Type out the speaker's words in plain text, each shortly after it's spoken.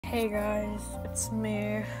Hey guys, it's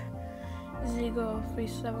me,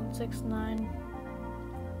 Zigo3769.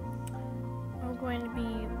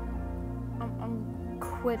 I'm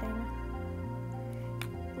quitting.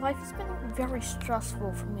 Life has been very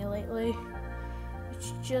stressful for me lately.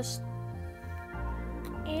 It's just,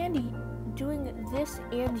 and doing this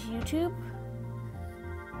and YouTube,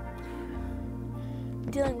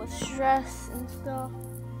 dealing with stress and stuff,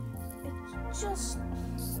 it's just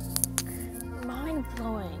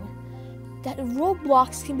mind-blowing that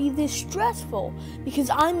Roblox can be this stressful because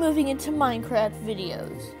I'm moving into Minecraft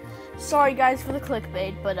videos. Sorry guys for the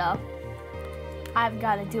clickbait, but I've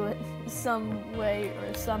got to do it some way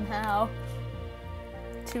or somehow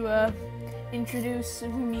to introduce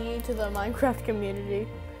me to the Minecraft community.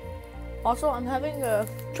 Also, I'm having a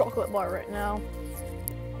chocolate bar right now.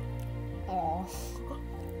 Aww.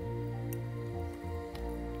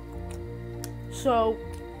 So,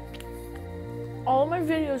 all of my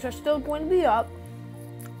videos are still going to be up.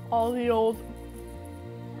 All the old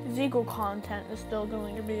Zigo content is still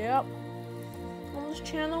going to be up on this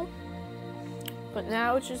channel. But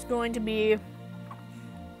now it's just going to be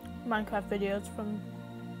Minecraft videos from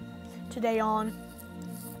today on.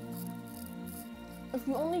 If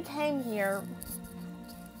you only came here,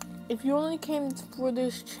 if you only came for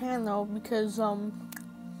this channel because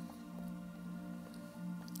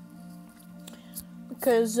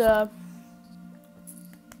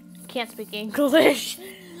can't speak English.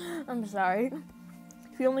 I'm sorry.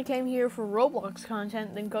 If you only came here for Roblox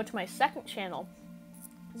content, then go to my second channel,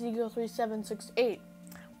 Zigo3768,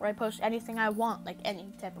 where I post anything I want, like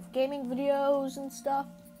any type of gaming videos and stuff,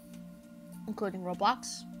 including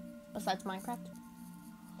Roblox, besides Minecraft.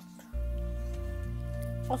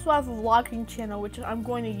 Also, I have a vlogging channel, which I'm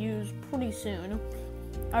going to use pretty soon.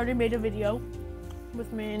 I already made a video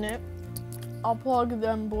with me in it. I'll plug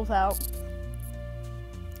them both out.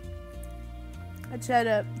 I try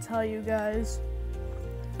to tell you guys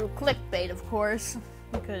through clickbait, of course,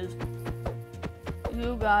 because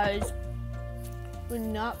you guys would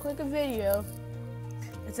not click a video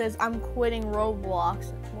that says I'm quitting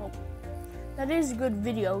Roblox. Well, that is a good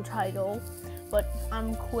video title, but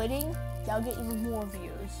I'm quitting, that'll get even more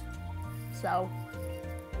views. So,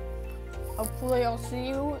 hopefully I'll see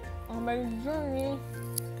you on my journey.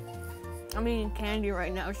 I'm eating candy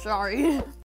right now, sorry.